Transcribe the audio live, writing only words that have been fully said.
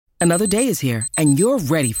Another day is here, and you're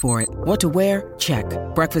ready for it. What to wear? Check.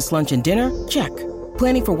 Breakfast, lunch, and dinner? Check.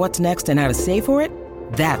 Planning for what's next and how to save for it?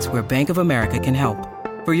 That's where Bank of America can help.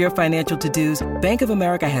 For your financial to-dos, Bank of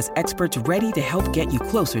America has experts ready to help get you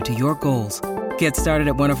closer to your goals. Get started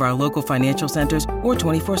at one of our local financial centers or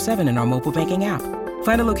 24/7 in our mobile banking app.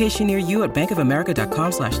 Find a location near you at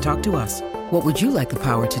bankofamerica.com/talktous. What would you like the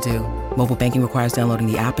power to do? Mobile banking requires downloading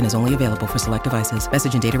the app and is only available for select devices.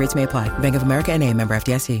 Message and data rates may apply. Bank of America N.A., member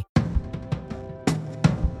FDIC.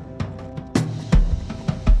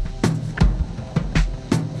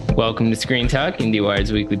 Welcome to Screen Talk,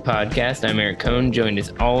 IndieWire's weekly podcast. I'm Eric Cohn, joined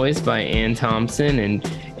as always by Ann Thompson,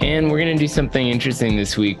 and we're going to do something interesting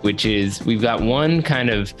this week, which is we've got one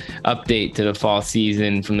kind of update to the fall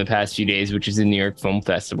season from the past few days, which is the New York Film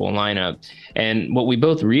Festival lineup. And what we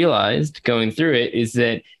both realized going through it is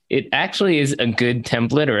that it actually is a good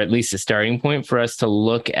template, or at least a starting point for us to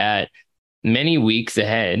look at many weeks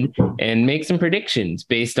ahead and make some predictions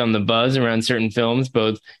based on the buzz around certain films,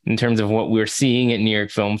 both in terms of what we're seeing at New York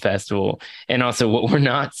Film Festival and also what we're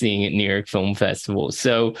not seeing at New York Film Festival.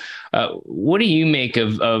 So what do you make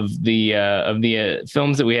of the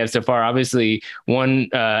films that we have so far? Obviously, one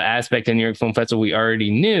aspect of New York Film Festival we already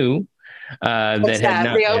knew.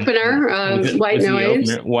 The opener,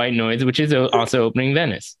 White Noise, which is also opening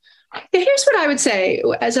Venice. Here's what I would say.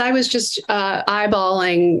 As I was just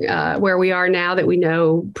eyeballing where we are now that we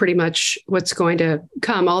know pretty much what's going to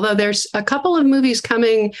come, although there's a couple of movies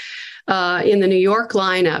coming in the New York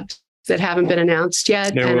lineup that haven't been announced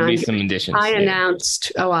yet. There will be some additions. I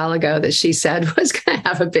announced a while ago that she said was going to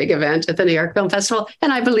have a big event at the New York Film Festival,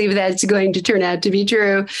 and I believe that's going to turn out to be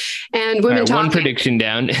true. And Women Talking, one prediction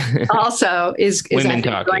down, also is Women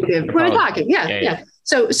Talking. Women Talking, yeah.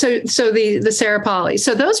 So the Sarah Polley.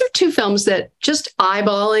 So those are two films that, just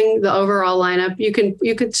eyeballing the overall lineup, you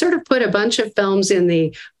could sort of put a bunch of films in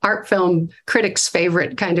the art film critics'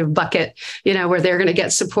 favorite kind of bucket, where they're going to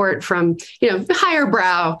get support from, higher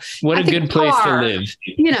brow. What a good place to live.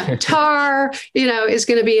 Tar, is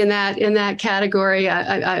going to be in that category.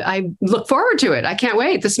 I look forward to it. I can't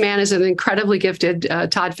wait. This man is an incredibly gifted,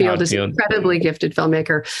 Todd Field is an incredibly gifted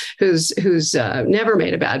filmmaker who's never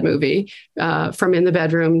made a bad movie, from In the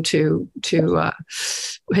Bedroom to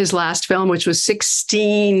his last film, which was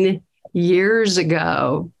 16 years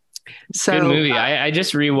ago. So good movie. I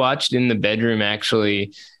just rewatched In the Bedroom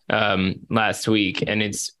actually last week, and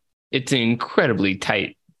it's incredibly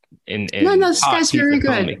tight. This guy's very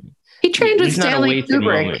good. He trained with Stanley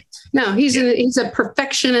Kubrick. No, he's a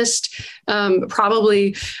perfectionist,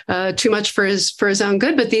 probably too much for his own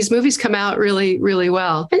good. But these movies come out really, really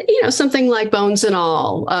well. And something like Bones and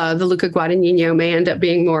All, the Luca Guadagnino, may end up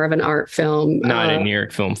being more of an art film, not a New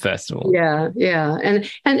York Film Festival. Yeah, and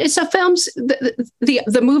it's a films.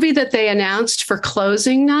 The movie that they announced for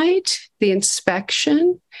closing night, The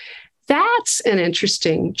Inspection. That's an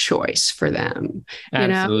interesting choice for them.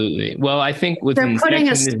 Absolutely. Well, I think they're putting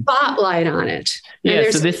a spotlight on it.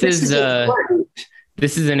 Yeah. So this is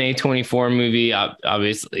an A24 movie.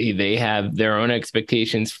 Obviously, they have their own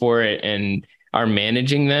expectations for it and are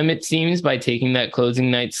managing them, it seems, by taking that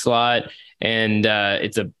closing night slot. And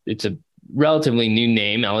it's a relatively new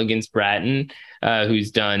name, Elegance Bratton,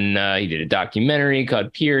 who's done, he did a documentary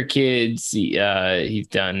called Peer Kids. He's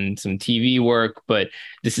done some TV work, but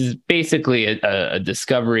this is basically a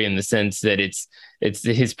discovery in the sense that it's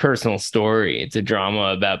his personal story. It's a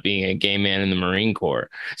drama about being a gay man in the Marine Corps.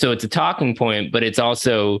 So it's a talking point, but it's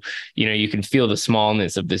also, you can feel the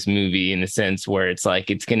smallness of this movie in the sense where it's like,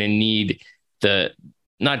 it's going to need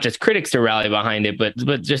not just critics to rally behind it, but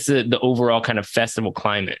just the overall kind of festival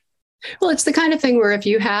climate. Well, it's the kind of thing where if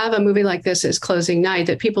you have a movie like this as closing night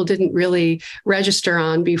that people didn't really register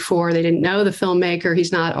on before, they didn't know the filmmaker,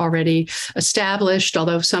 he's not already established,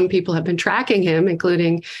 although some people have been tracking him,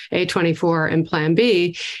 including A24 and Plan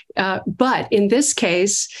B. But in this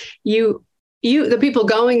case, the people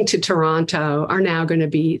going to Toronto are now going to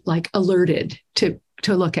be like alerted to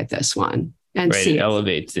look at this one. And see, it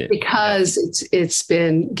elevates it because it's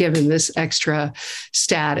been given this extra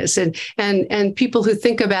status, and people who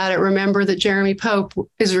think about it remember that Jeremy Pope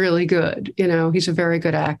is really good. He's a very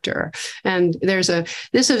good actor, and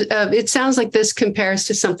it sounds like this compares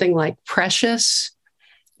to something like Precious,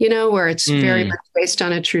 where it's very much based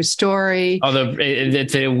on a true story. Although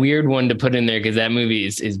it's a weird one to put in there because that movie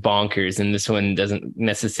is bonkers, and this one doesn't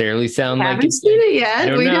necessarily sound like it. Haven't seen it yet. I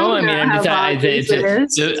don't know.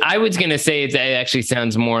 I was going to say it actually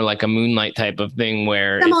sounds more like a Moonlight type of thing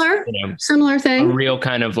where similar thing. A real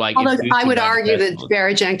kind of like. Although I would argue that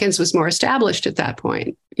Barry Jenkins was more established at that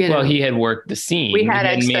point. Well, he had worked the scene. We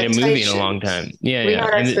had made a movie in a long time. Yeah, we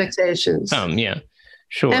had expectations. Yeah.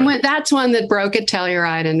 Sure. And that's one that broke at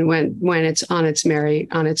Telluride and when it's on its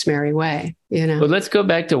merry way, you know. But let's go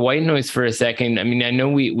back to White Noise for a second. I mean, I know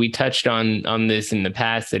we touched on this in the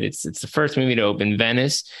past, that it's the first movie to open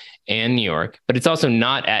Venice and New York, but it's also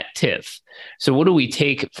not at TIFF. So what do we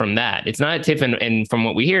take from that? It's not at TIFF, and from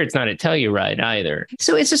what we hear, it's not at Telluride either.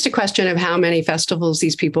 So it's just a question of how many festivals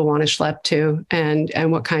these people want to schlep to and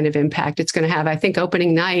what kind of impact it's going to have. I think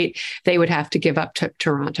opening night, they would have to give up to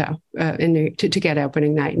Toronto to get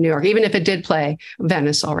opening night in New York, even if it did play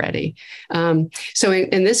Venice already. So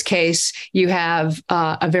in this case, you have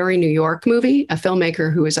a very New York movie, a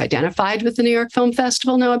filmmaker who is identified with the New York Film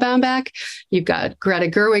Festival, Noah Baumbach. You've got Greta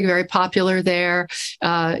Gerwig, very popular there.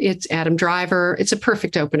 It's Adam Driver. It's a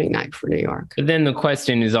perfect opening night for New York. But then the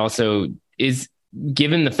question is also,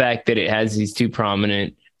 given the fact that it has these two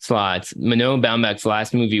prominent slots, Noah Baumbach's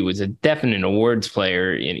last movie was a definite awards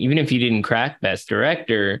player. And even if he didn't crack Best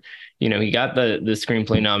Director, he got the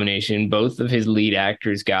screenplay nomination. Both of his lead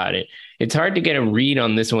actors got it. It's hard to get a read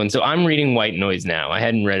on this one. So I'm reading White Noise now. I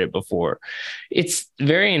hadn't read it before. It's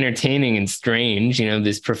very entertaining and strange,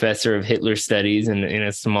 this professor of Hitler studies in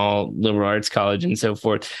a small liberal arts college and so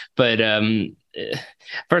forth. But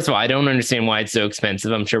first of all, I don't understand why it's so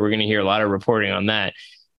expensive. I'm sure we're going to hear a lot of reporting on that.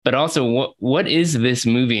 But also, what is this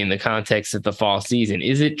movie in the context of the fall season?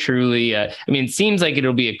 Is it truly, it seems like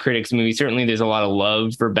it'll be a critics movie. Certainly there's a lot of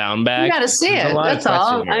love for Baumbach. You got to see it. That's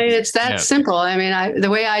all. It's that simple. The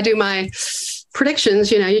way I do my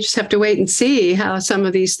predictions, you just have to wait and see how some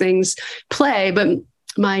of these things play. But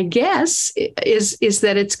my guess is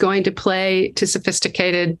that it's going to play to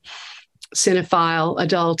sophisticated cinephile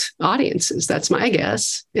adult audiences. That's my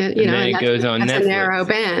guess. And it goes on Netflix. A narrow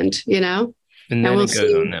band, And then it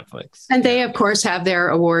goes on Netflix. And they, of course, have their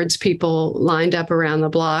awards people lined up around the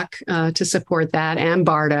block to support that, and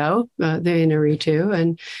Bardo, the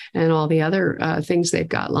Inarritu, and all the other things they've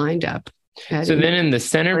got lined up. So then in the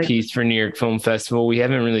centerpiece for New York Film Festival, we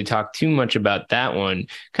haven't really talked too much about that one.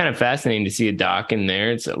 Kind of fascinating to see a doc in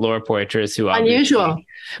there. It's Laura Poitras, who unusual,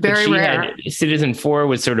 very rare. Citizen 4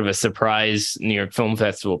 was sort of a surprise New York Film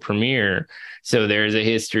Festival premiere. So there's a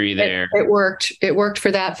history there. It worked. It worked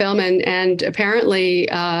for that film. And apparently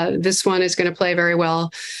this one is going to play very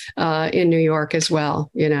well in New York as well.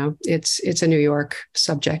 It's a New York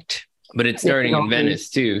subject. But it's starting in Venice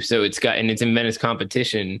too. So it's in Venice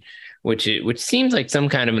competition, which seems like some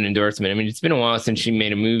kind of an endorsement. It's been a while since she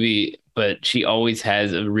made a movie, but she always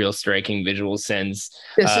has a real striking visual sense.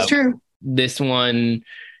 This is true. This one,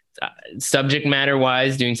 subject matter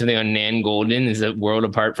wise, doing something on Nan Goldin is a world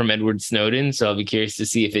apart from Edward Snowden. So I'll be curious to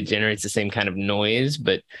see if it generates the same kind of noise,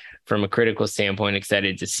 but from a critical standpoint,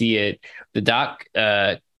 excited to see it. The doc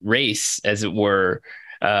race, as it were,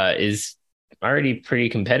 is already pretty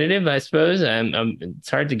competitive, I suppose. It's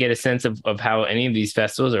hard to get a sense of how any of these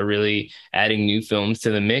festivals are really adding new films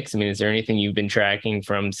to the mix. Is there anything you've been tracking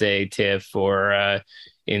from, say, TIFF or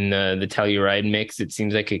in the Telluride mix? It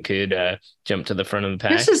seems like it could jump to the front of the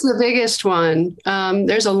pack. This is the biggest one.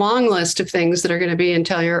 There's a long list of things that are going to be in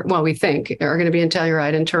Telluride. Well, we think are going to be in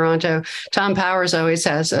Telluride in Toronto. Tom Powers always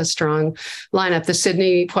has a strong lineup. The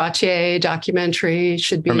Sidney Poitier documentary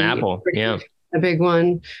should be from Apple. Yeah. A big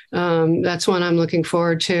one. That's one I'm looking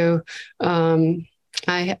forward to. I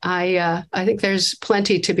think there's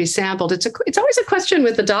plenty to be sampled. It's always a question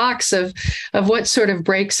with the docs of what sort of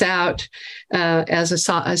breaks out as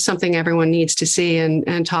something everyone needs to see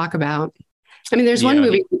and talk about. There's one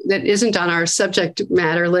movie that isn't on our subject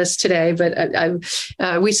matter list today,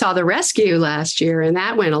 but we saw The Rescue last year, and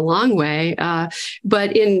that went a long way.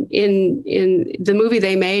 But in the movie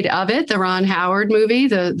they made of it, the Ron Howard movie,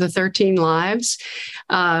 the 13 Lives,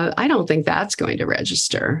 I don't think that's going to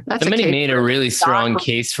register. Somebody made a really strong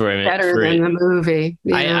case for it. Better than the movie.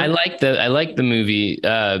 I like the movie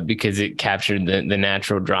because it captured the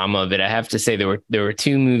natural drama of it. I have to say there were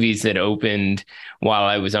two movies that opened while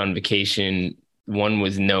I was on vacation. One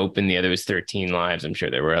was Nope and the other was 13 Lives. I'm sure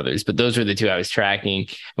there were others, but those were the two I was tracking.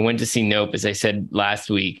 I went to see Nope, as I said last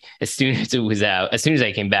week, as soon as it was out, as soon as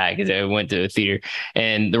I came back, as I went to a theater.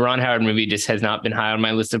 And the Ron Howard movie just has not been high on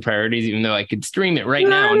my list of priorities, even though I could stream it right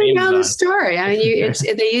now. You know the story.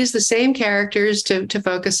 They use the same characters to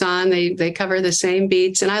focus on. They cover the same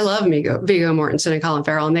beats. And I love Viggo Mortensen and Colin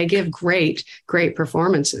Farrell, and they give great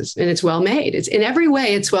performances. And it's well made. It's in every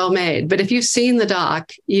way, it's well made. But if you've seen the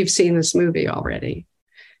doc, you've seen this movie already.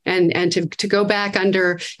 And to go back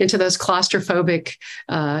into those claustrophobic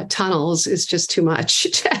tunnels is just too much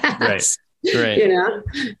to ask. Right.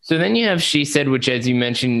 So then you have She Said, which, as you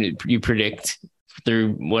mentioned, you predict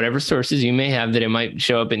through whatever sources you may have that it might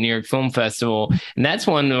show up at New York Film Festival. And that's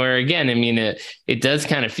one where, again, it does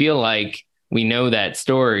kind of feel like we know that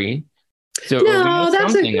story. So No,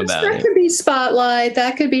 that could be Spotlight.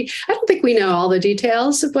 That could be. I don't think we know all the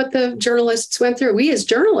details of what the journalists went through. We as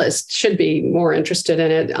journalists should be more interested in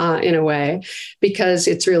it in a way, because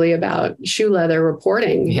it's really about shoe leather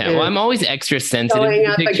reporting. Yeah, well, I'm always extra sensitive to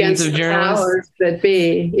up against of the journalists. powers that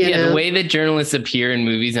be. You know? The way that journalists appear in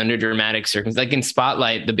movies under dramatic circumstances, like in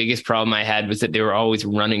Spotlight, the biggest problem I had was that they were always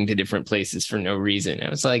running to different places for no reason. I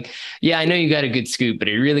was like, yeah, I know you got a good scoop, but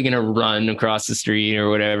are you really going to run across the street or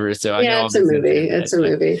whatever? So I know it's a movie. It's a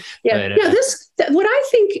movie. Yeah. But, what I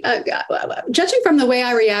think, judging from the way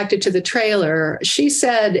I reacted to the trailer, she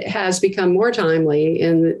said has become more timely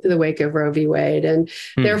in the wake of Roe v. Wade. And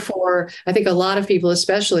therefore, I think a lot of people,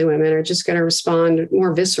 especially women, are just going to respond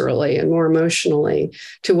more viscerally and more emotionally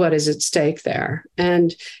to what is at stake there.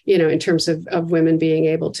 And, in terms of women being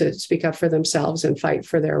able to speak up for themselves and fight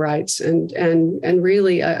for their rights and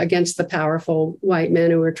really against the powerful white men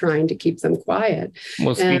who are trying to keep them quiet.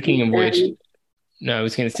 Well, speaking of which, no, I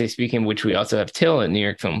was going to say, speaking of which, we also have Till at New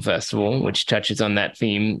York Film Festival, which touches on that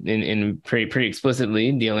theme in pretty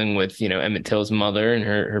explicitly, dealing with, Emmett Till's mother and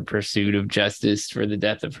her pursuit of justice for the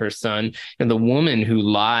death of her son. And the woman who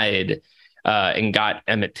lied and got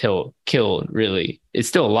Emmett Till killed, really, is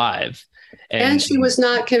still alive. And she was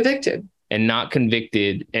not convicted.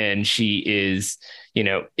 And she is,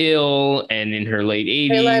 ill and in her late 80s.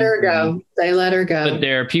 They let her go. But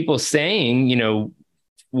there are people saying,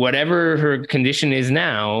 whatever her condition is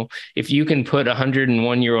now, if you can put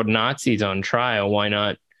 101-year-old Nazis on trial, why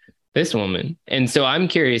not this woman? And so I'm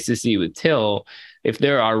curious to see with Till if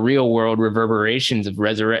there are real world reverberations of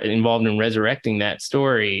involved in resurrecting that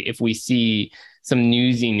story, if we see some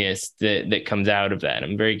newsiness that comes out of that.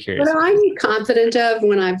 I'm very curious. What I'm confident of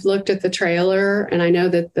when I've looked at the trailer, and I know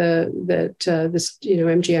that this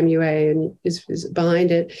MGMUA is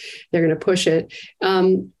behind it, they're going to push it.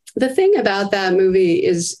 The thing about that movie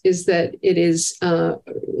is that it is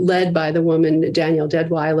led by the woman, Danielle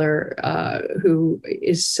Deadwyler, who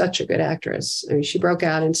is such a good actress. I mean, she broke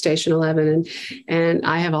out in Station 11, and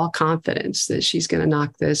I have all confidence that she's going to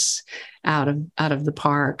knock this out of the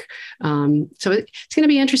park. So it's going to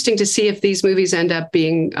be interesting to see if these movies end up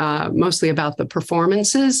being mostly about the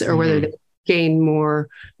performances or whether they gain more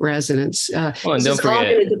resonance. And don't forget, all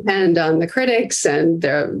going to depend on the critics and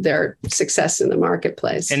their success in the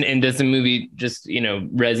marketplace. And does the movie just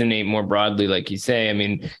resonate more broadly, like you say? I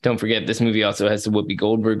mean, don't forget this movie also has the Whoopi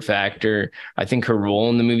Goldberg factor. I think her role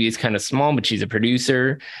in the movie is kind of small, but she's a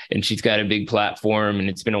producer and she's got a big platform. And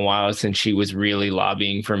it's been a while since she was really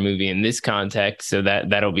lobbying for a movie in this context, so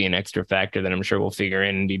that'll be an extra factor that I'm sure we'll figure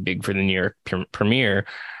in and be big for the New York premiere.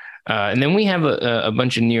 And then we have a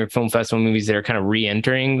bunch of New York Film Festival movies that are kind of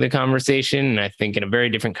re-entering the conversation, and I think in a very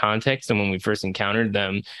different context than when we first encountered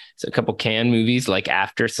them. So a couple Cannes movies like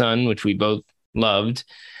After Sun, which we both loved,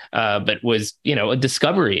 but was a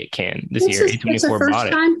discovery at Cannes this year. It's a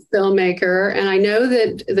first-time filmmaker, and I know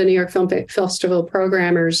that the New York Film Festival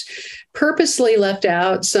programmers purposely left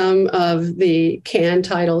out some of the Cannes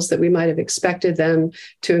titles that we might have expected them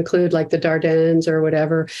to include, like the Dardennes or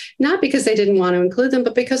whatever, not because they didn't want to include them,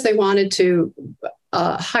 but because they wanted to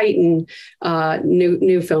heighten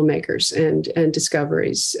new filmmakers and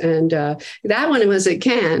discoveries. And that one was at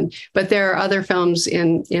Cannes, but there are other films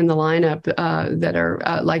in the lineup that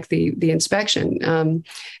are like the Inspection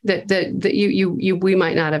that we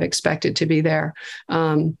might not have expected to be there.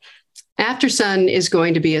 After Sun is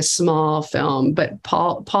going to be a small film, but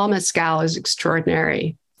Paul Mescal is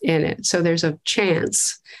extraordinary in it. So there's a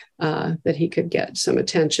chance that he could get some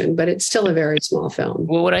attention, but it's still a very small film.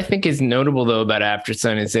 Well, what I think is notable, though, about After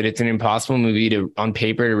Sun is that it's an impossible movie on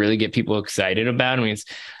paper to really get people excited about. I mean, it's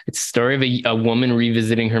a story of a woman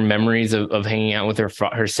revisiting her memories of hanging out with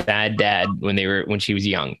her sad dad when she was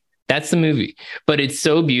young. That's the movie, but it's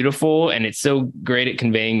so beautiful and it's so great at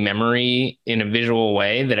conveying memory in a visual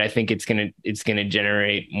way that I think it's gonna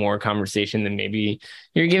generate more conversation than maybe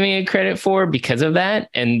you're giving it credit for because of that,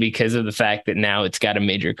 and because of the fact that now it's got a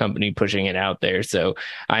major company pushing it out there. So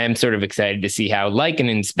I am sort of excited to see how, like an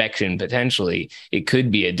Inspection, potentially it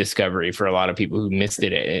could be a discovery for a lot of people who missed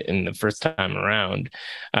it in the first time around.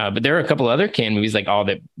 But there are a couple other Cannes movies like All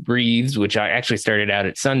That Breathes, which I actually started out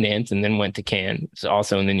at Sundance and then went to Cannes. It's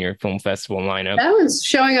also in the New York Film Festival lineup. That one's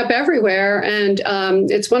showing up everywhere, and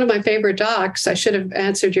it's one of my favorite docs. I should have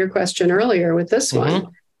answered your question earlier with this one.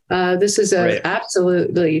 This is an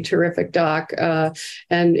absolutely terrific doc,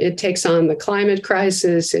 and it takes on the climate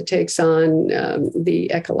crisis. It takes on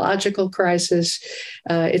the ecological crisis.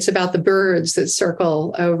 It's about the birds that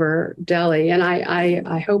circle over Delhi, and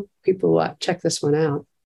I hope people check this one out.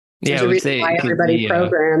 Yeah, I would say why everybody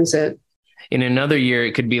programs it. In another year,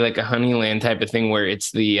 it could be like a Honeyland type of thing where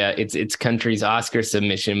it's the it's country's Oscar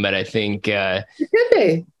submission. But I think it could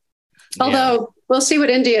be. Although we'll see what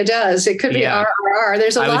India does. It could be RRR.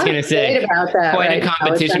 There's a lot of debate about that. Quite a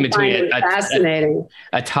competition between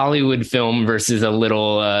a Tollywood film versus a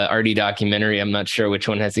little arty documentary. I'm not sure which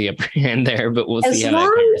one has the upper hand there, but we'll see how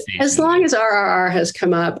that conversation. As long as RRR has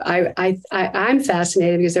come up, I'm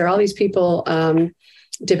fascinated because there are all these people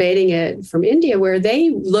debating it from India, where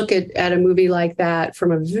they look at a movie like that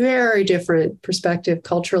from a very different perspective,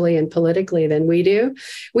 culturally and politically, than we do.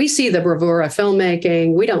 We see the bravura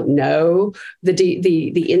filmmaking. We don't know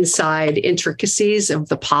the inside intricacies of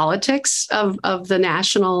the politics of the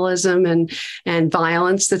nationalism and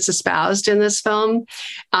violence that's espoused in this film.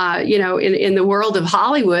 In the world of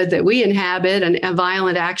Hollywood that we inhabit, a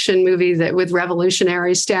violent action movie that with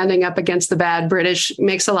revolutionaries standing up against the bad British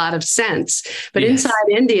makes a lot of sense. But inside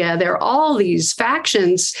India, there are all these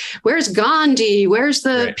factions. Where's Gandhi? Where's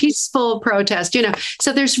the peaceful protest?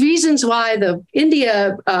 So there's reasons why the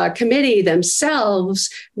India committee themselves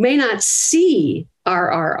may not see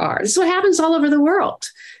RRR. This is what happens all over the world.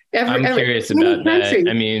 I'm curious about that.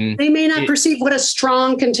 I mean, they may not perceive what a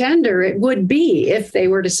strong contender it would be if they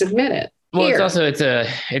were to submit it. Well,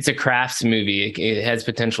 it's a crafts movie. It has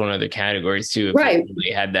potential in other categories too. If it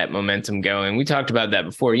really had that momentum going. We talked about that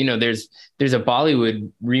before. There's a Bollywood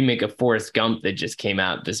remake of Forrest Gump that just came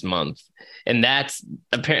out this month, and that's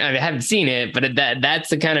apparently, I haven't seen it, but that's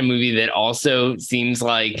the kind of movie that also seems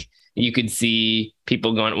like you could see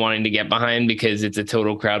people wanting to get behind because it's a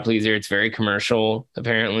total crowd pleaser. It's very commercial,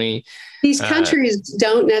 apparently. These countries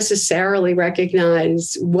don't necessarily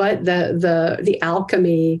recognize what the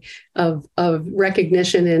alchemy of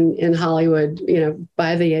recognition in Hollywood,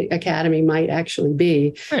 by the Academy might actually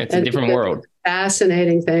be. It's a different world.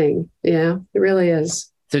 Fascinating thing. Yeah, it really is.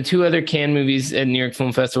 So 2 other Cannes movies at New York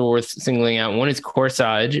Film Festival worth singling out. One is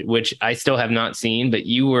Corsage, which I still have not seen, but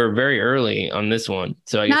you were very early on this one.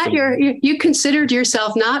 So you considered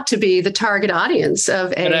yourself not to be the target audience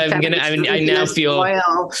of a. But I now feel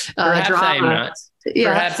perhaps drama. I am not.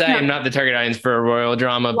 Perhaps I am not the target audience for a royal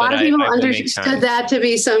drama. A lot of people understood that to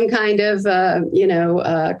be some kind of,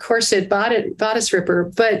 corset bodice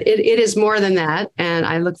ripper, but it is more than that. And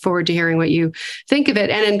I look forward to hearing what you think of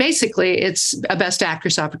it. And then basically, it's a Best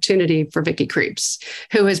Actress opportunity for Vicky Krieps,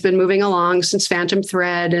 who has been moving along since Phantom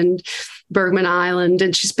Thread and Bergman Island,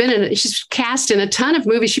 and she's cast in a ton of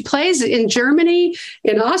movies. She plays in Germany,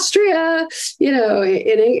 in Austria,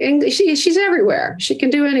 in English. She's everywhere. She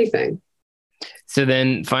can do anything. So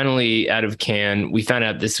then finally out of Cannes, we found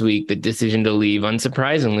out this week that Decision to Leave,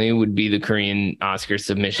 unsurprisingly, would be the Korean Oscar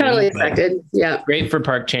submission. Totally expected. Yeah. Great for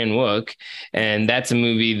Park Chan-wook. And that's a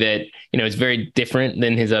movie that, is very different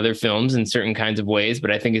than his other films in certain kinds of ways,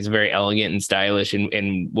 but I think it's very elegant and stylish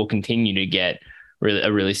and will continue to get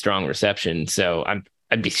a really strong reception. So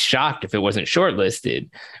I'd be shocked if it wasn't shortlisted.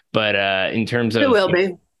 But in terms of... It will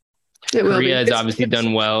be. Korea has obviously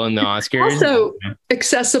done well in the Oscars. Also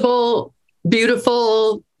accessible,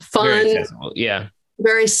 beautiful, fun,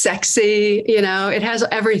 very sexy. It has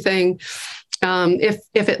everything. If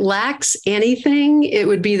it lacks anything, it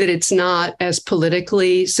would be that it's not as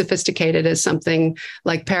politically sophisticated as something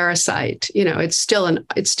like Parasite. It's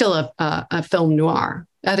still a film noir.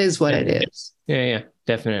 That is what it is. Yeah,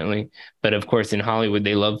 definitely. But of course, in Hollywood,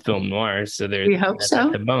 they love film noirs, so we hope so.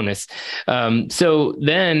 That's a bonus. So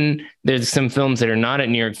then there's some films that are not at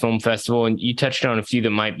New York Film Festival, and you touched on a few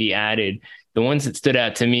that might be added. The ones that stood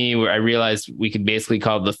out to me where I realized we could basically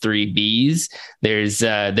call the 3 Bs. There's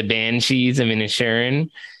the Banshees of Inisherin,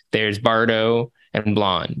 there's Bardo, and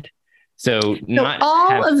Blonde. So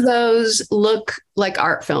all of those look like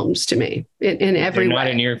art films to me in every way. Not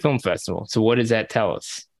a New York Film Festival. So what does that tell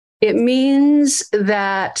us? It means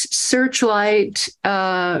that Searchlight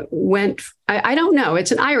went. I don't know.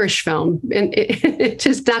 It's an Irish film, and it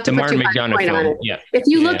just not to put too much point on it. Yeah. If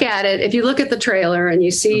you look at it, if you look at the trailer and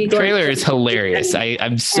you see the trailer is hilarious.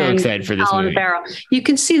 I'm so excited for this movie. You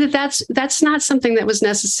can see that that's not something that was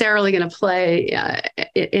necessarily going to play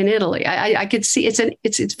in Italy. I could see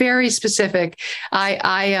it's very specific.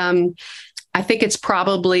 I think it's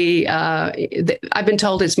probably, I've been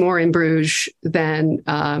told it's more in Bruges than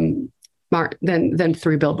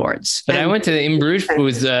 3 Billboards. But I went to In Bruges, it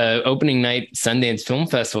was opening night Sundance Film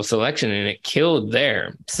Festival selection, and it killed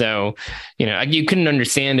there. So, you couldn't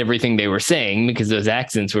understand everything they were saying because those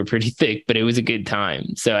accents were pretty thick, but it was a good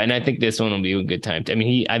time. So, and I think this one will be a good time. I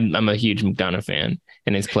mean, I'm a huge McDonough fan,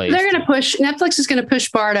 in his place. They're going to push, Netflix is going to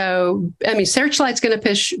push Bardo. I mean, Searchlight's going to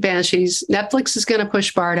push Banshees. Netflix is going to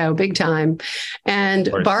push Bardo big time.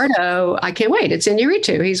 And Bardo, I can't wait. It's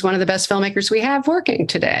Iñárritu. He's one of the best filmmakers we have working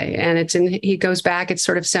today. And he goes back, it's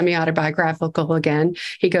sort of semi-autobiographical again.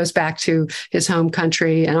 He goes back to his home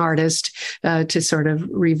country, an artist, to sort of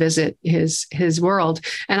revisit his world.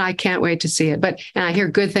 And I can't wait to see it. And I hear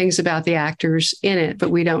good things about the actors in it,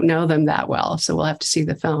 but we don't know them that well. So we'll have to see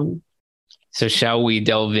the film. So shall we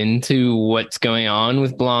delve into what's going on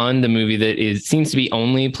with Blonde, the movie that seems to be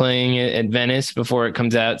only playing at Venice before it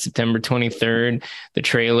comes out September 23rd? The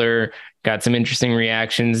trailer got some interesting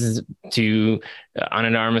reactions to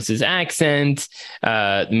Ana de Armas's accent.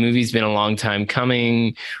 The movie's been a long time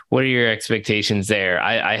coming. What are your expectations there?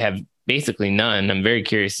 I have basically none. I'm very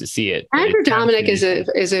curious to see it. Andrew Dominik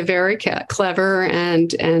is a very clever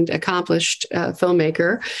and accomplished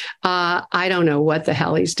filmmaker. I don't know what the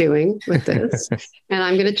hell he's doing with this, and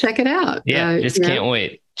I'm going to check it out. Yeah, can't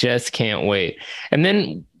wait. Just can't wait. And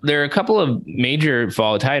then there are a couple of major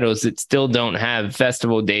fall titles that still don't have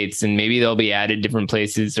festival dates, and maybe they'll be added different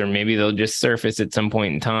places, or maybe they'll just surface at some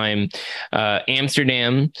point in time.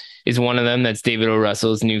 Amsterdam is one of them. That's David O.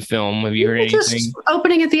 Russell's new film. Have you heard anything? Just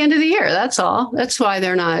opening at the end of the year. That's all. That's why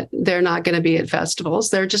they're not going to be at festivals.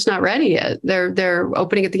 They're just not ready yet. They're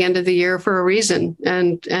opening at the end of the year for a reason.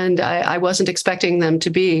 And I wasn't expecting them to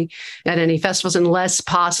be at any festivals, unless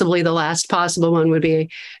possibly the last possible one would be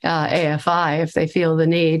AFI if they feel the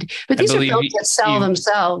need. But these are films that sell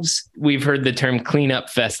themselves. We've heard the term cleanup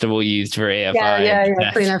festival used for AFI.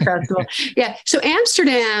 Yeah, cleanup festival. Yeah. So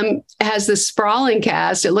Amsterdam has this sprawling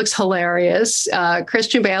cast. It looks hilarious.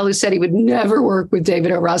 Christian Bale, who said he would never work with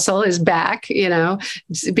David O. Russell, is back,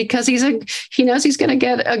 because he knows he's going to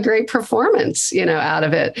get a great performance, out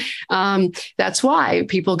of it. That's why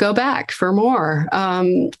people go back for more,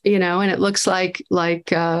 and it looks like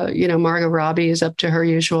Margot Robbie is up to her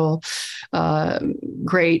usual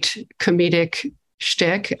great comedic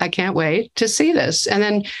shtick. I can't wait to see this. And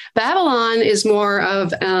then Babylon is more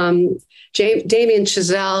of Damien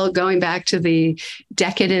Chazelle going back to the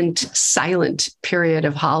decadent silent period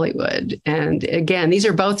of Hollywood. And again, these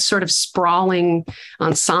are both sort of sprawling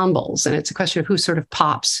ensembles, and it's a question of who sort of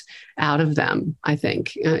pops out of them, I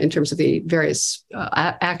think, in terms of the various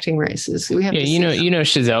acting races.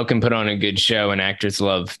 Chazelle can put on a good show, and actors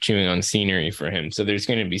love chewing on scenery for him. So there's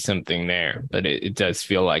going to be something there, but it does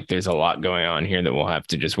feel like there's a lot going on here that we'll have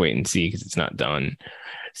to just wait and see because it's not done.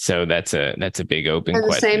 So that's a big open question.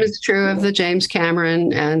 The same is true of the James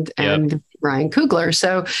Cameron and Ryan Coogler.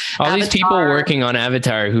 So all these people working on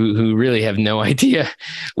Avatar who really have no idea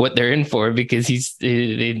what they're in for because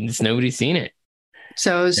nobody's seen it.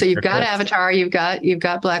 So you've got Avatar, you've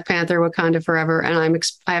got Black Panther, Wakanda Forever, and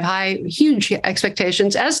I have huge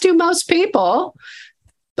expectations, as do most people,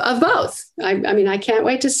 of both. I mean, I can't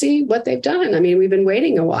wait to see what they've done. I mean, we've been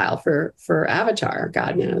waiting a while for Avatar,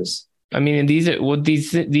 God knows. I mean, these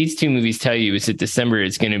two movies tell you is that December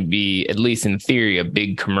is going to be, at least in theory, a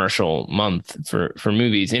big commercial month for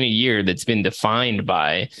movies in a year that's been defined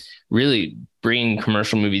by really bringing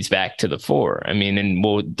commercial movies back to the fore. I mean, and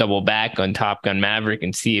we'll double back on Top Gun Maverick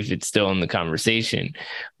and see if it's still in the conversation.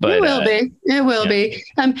 But it will be.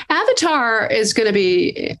 Avatar is going to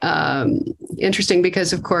be interesting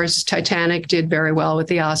because, of course, Titanic did very well with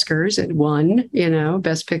the Oscars. It won,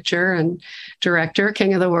 Best Picture and Director,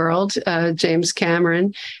 King of the World, James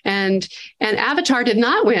Cameron, and Avatar did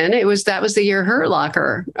not win. That was the year Hurt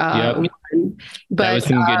Locker won. But that was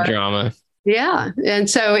some good drama. Yeah. And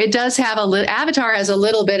so it does have Avatar has a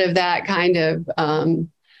little bit of that kind of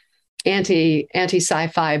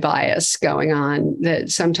anti-sci-fi bias going on that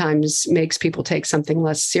sometimes makes people take something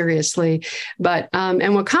less seriously. But and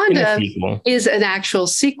Wakanda is an actual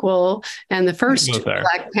sequel, and the first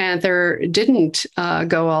Black Panther didn't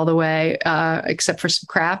go all the way, except for some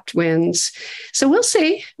craft wins. So we'll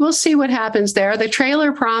see. We'll see what happens there. The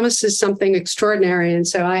trailer promises something extraordinary, and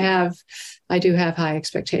so I do have high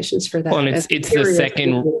expectations for that. Well, and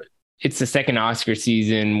it's the second Oscar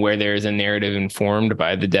season where there's a narrative informed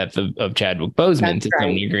by the death of Chadwick Boseman to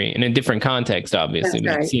some degree, in a different context, obviously.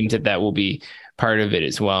 But it seems that will be part of it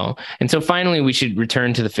as well. And so finally, we should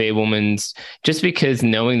return to The Fabelmans, just because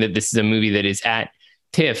knowing that this is a movie that is at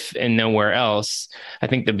TIFF and nowhere else, I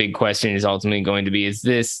think the big question is ultimately going to be, is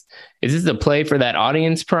this a play for that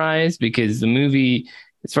audience prize? Because the movie,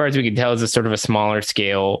 as far as we can tell, is a sort of a smaller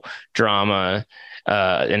scale drama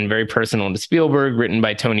and very personal to Spielberg, written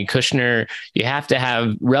by Tony Kushner. You have to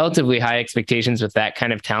have relatively high expectations with that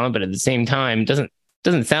kind of talent, but at the same time, doesn't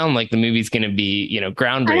doesn't sound like the movie's going to be,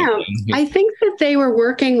 groundbreaking. I think that they were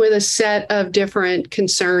working with a set of different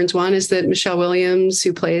concerns. One is that Michelle Williams,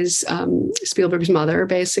 who plays Spielberg's mother,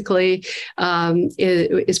 basically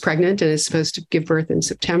is pregnant and is supposed to give birth in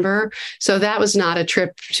September. So that was not a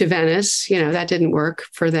trip to Venice. That didn't work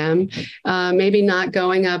for them. Maybe not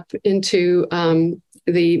going up into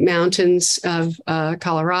the mountains of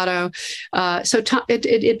Colorado. So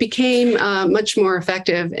it became much more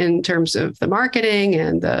effective in terms of the marketing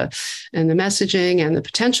and the messaging and the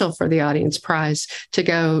potential for the audience prize to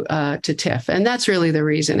go to TIFF. And that's really the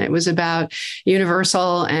reason. It was about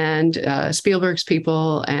Universal and Spielberg's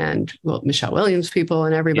people and Michelle Williams' people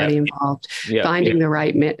and everybody involved finding the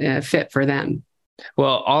right fit for them.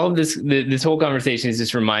 Well, all of this whole conversation is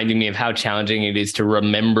just reminding me of how challenging it is to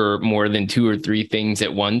remember more than 2 or 3 things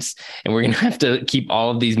at once. And we're going to have to keep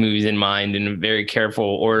all of these movies in mind in a very careful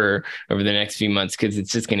order over the next few months, because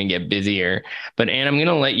it's just going to get busier. But Anne, I'm going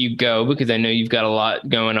to let you go because I know you've got a lot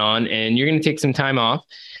going on and you're going to take some time off.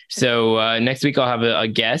 So next week I'll have a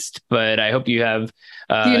guest, but I hope you have...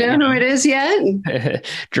 Do you know who it is yet?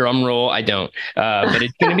 Drum roll. I don't, but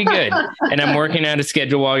it's going to be good. And I'm working out a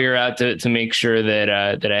schedule while you're out to make sure that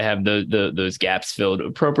I have those gaps filled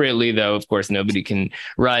appropriately. Though, of course, nobody can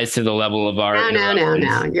rise to the level of our.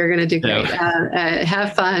 No. You're going to do great.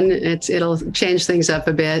 Have fun. It'll change things up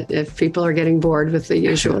a bit if people are getting bored with the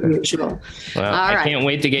usual. Well, I can't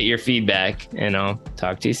wait to get your feedback, and I'll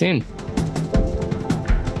talk to you soon.